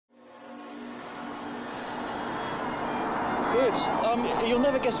Good. You'll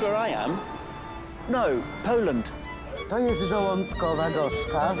never guess where I am. No, Poland. To jest żołądkowa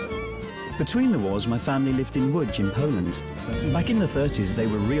gorzka. Between the wars, my family lived in Łódź in Poland. Back in the 30s, they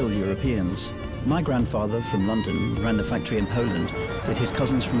were real Europeans. My grandfather from London ran the factory in Poland with his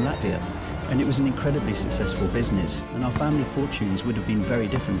cousins from Latvia, and it was an incredibly successful business, and our family fortunes would have been very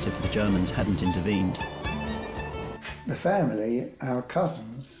different if the Germans hadn't intervened. The family, our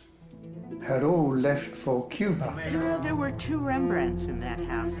cousins, had all left for Cuba. You know, there were 2 Rembrandts in that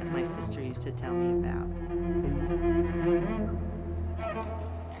house that my sister used to tell me about.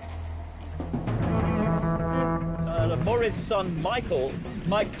 Boris' son, Michael,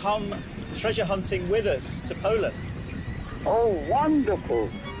 might come treasure hunting with us to Poland. Oh, wonderful.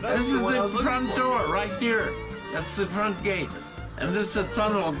 This is the front door right here. That's the front gate. And this is a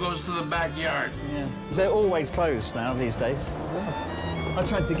tunnel that goes to the backyard. Yeah. They're always closed now these days. I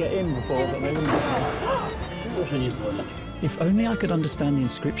tried to get in before, but they wouldn't. If only I could understand the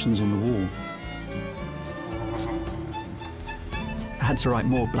inscriptions on the wall. I had to write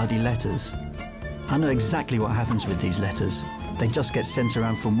more bloody letters. I know exactly what happens with these letters. They just get sent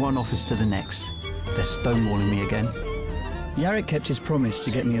around from one office to the next. They're stonewalling me again. Jarek kept his promise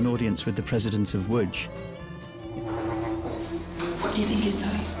to get me an audience with the president of Łódź. What do you think he's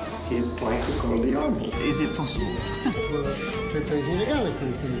doing? He's trying to call the army. Is it possible? To jest nielegalne, co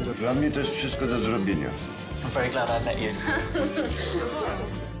my chcemy zrobić. Dla mnie to jest wszystko do zrobienia. I'm very glad I met you.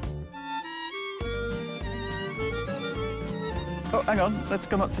 Oh, hang on. Let's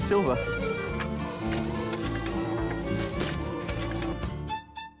come up to silver.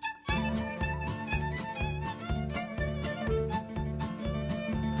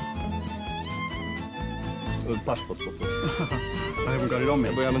 Paszport poproszę.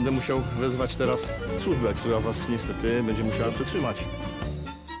 Bo ja będę musiał wezwać teraz służbę, która was niestety będzie musiała przetrzymać.